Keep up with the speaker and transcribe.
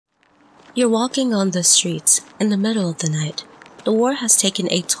You're walking on the streets in the middle of the night. The war has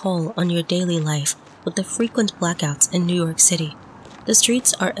taken a toll on your daily life with the frequent blackouts in New York City. The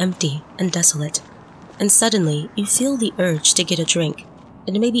streets are empty and desolate, and suddenly you feel the urge to get a drink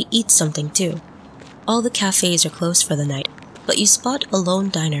and maybe eat something too. All the cafes are closed for the night, but you spot a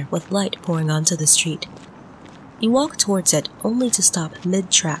lone diner with light pouring onto the street. You walk towards it only to stop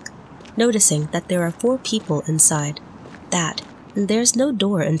mid-track, noticing that there are 4 people inside. And there's no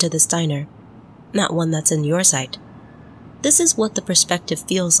door into this diner, not one that's in your sight. This is what the perspective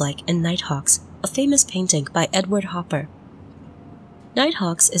feels like in Nighthawks, a famous painting by Edward Hopper.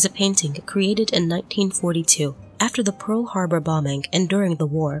 Nighthawks is a painting created in 1942 after the Pearl Harbor bombing and during the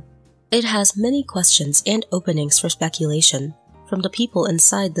war. It has many questions and openings for speculation, from the people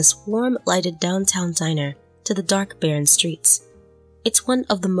inside this warm, lighted downtown diner to the dark, barren streets. It's one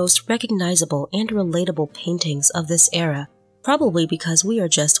of the most recognizable and relatable paintings of this era, probably because we are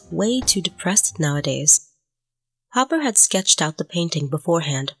just way too depressed nowadays. Hopper had sketched out the painting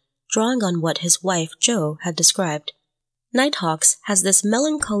beforehand, drawing on what his wife, Jo, had described. Nighthawks has this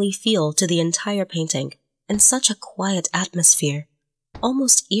melancholy feel to the entire painting, and such a quiet atmosphere,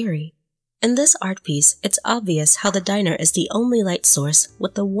 almost eerie. In this art piece, it's obvious how the diner is the only light source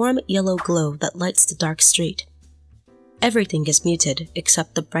with the warm yellow glow that lights the dark street. Everything is muted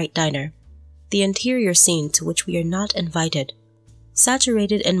except the bright diner, the interior scene to which we are not invited,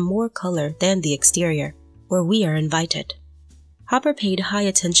 saturated in more color than the exterior, where we are invited. Hopper paid high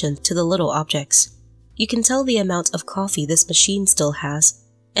attention to the little objects. You can tell the amount of coffee this machine still has,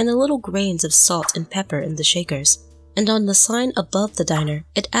 and the little grains of salt and pepper in the shakers. And on the sign above the diner,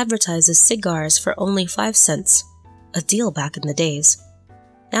 it advertises cigars for only 5 cents, a deal back in the days.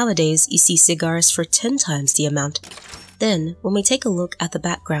 Nowadays, you see cigars for 10 times the amount. Then, when we take a look at the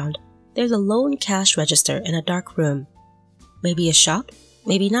background, there's a lone cash register in a dark room. Maybe a shop?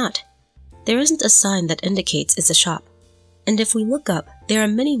 Maybe not. There isn't a sign that indicates it's a shop. And if we look up, there are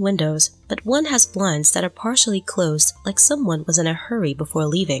many windows, but one has blinds that are partially closed like someone was in a hurry before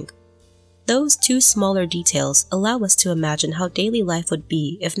leaving. Those 2 smaller details allow us to imagine how daily life would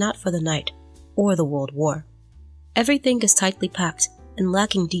be if not for the night, or the World War. Everything is tightly packed and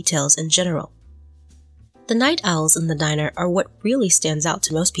lacking details in general. The night owls in the diner are what really stands out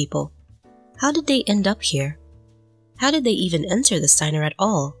to most people. How did they end up here? How did they even enter this diner at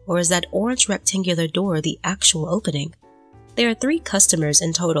all, or is that orange rectangular door the actual opening? There are 3 customers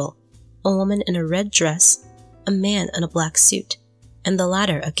in total, a woman in a red dress, a man in a black suit, and the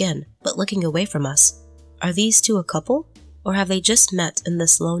latter again, but looking away from us. Are these 2 a couple, or have they just met in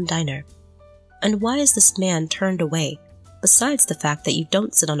this lone diner? And why is this man turned away, besides the fact that you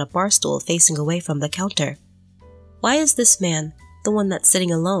don't sit on a bar stool facing away from the counter? Why is this man, the one that's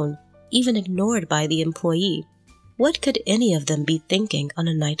sitting alone, even ignored by the employee? What could any of them be thinking on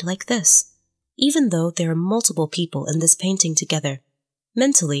a night like this? Even though there are multiple people in this painting together,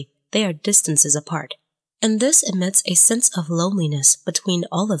 mentally they are distances apart, and this emits a sense of loneliness between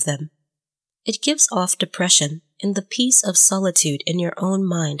all of them. It gives off depression and the peace of solitude in your own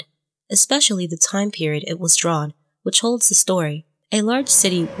mind, especially the time period it was drawn, which holds the story, a large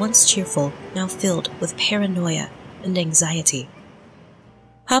city once cheerful, now filled with paranoia and anxiety.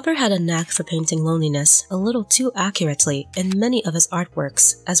 Hopper had a knack for painting loneliness a little too accurately in many of his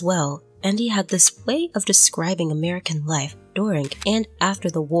artworks as well, and he had this way of describing American life during and after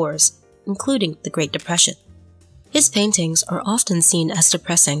the wars, including the Great Depression. His paintings are often seen as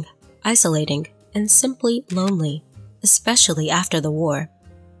depressing, isolating, and simply lonely, especially after the war.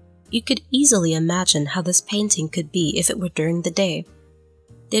 You could easily imagine how this painting could be if it were during the day.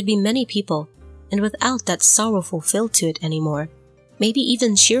 There'd be many people, and without that sorrowful feel to it anymore, maybe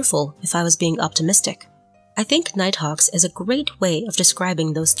even cheerful if I was being optimistic. I think Nighthawks is a great way of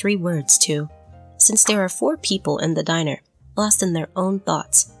describing those 3 words too, since there are 4 people in the diner, lost in their own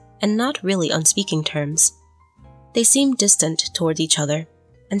thoughts, and not really on speaking terms. They seem distant toward each other,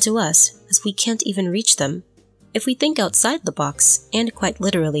 and to us, as we can't even reach them, if we think outside the box, and quite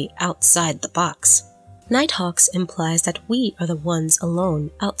literally outside the box. Nighthawks implies that we are the ones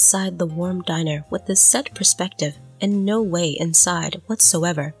alone outside the warm diner with this set perspective and no way inside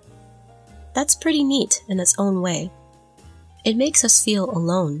whatsoever. That's pretty neat in its own way. It makes us feel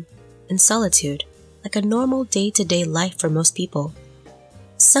alone, in solitude, like a normal day-to-day life for most people.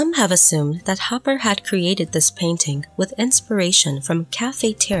 Some have assumed that Hopper had created this painting with inspiration from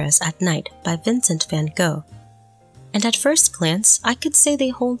Café Terrace at Night by Vincent van Gogh. And at first glance, I could say they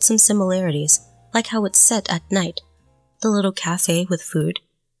hold some similarities, like how it's set at night, the little cafe with food,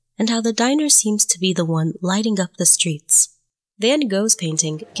 and how the diner seems to be the one lighting up the streets. Van Gogh's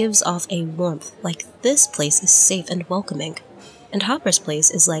painting gives off a warmth like this place is safe and welcoming. And Hopper's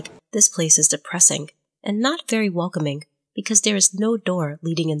place is like, this place is depressing and not very welcoming because there is no door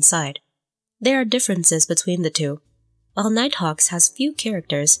leading inside. There are differences between the two. While Nighthawks has few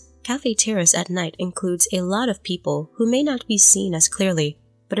characters, Cafe Terrace at night includes a lot of people who may not be seen as clearly,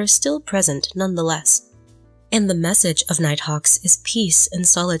 but are still present nonetheless. And the message of Nighthawks is peace and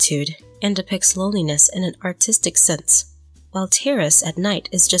solitude, and depicts loneliness in an artistic sense, while Terrace at night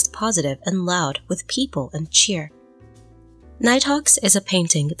is just positive and loud with people and cheer. Nighthawks is a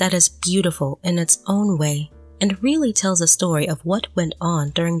painting that is beautiful in its own way, and really tells a story of what went on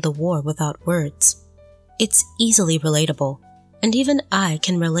during the war without words. It's easily relatable, and even I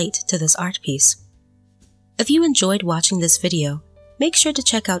can relate to this art piece. If you enjoyed watching this video, make sure to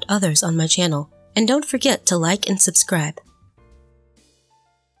check out others on my channel, and don't forget to like and subscribe.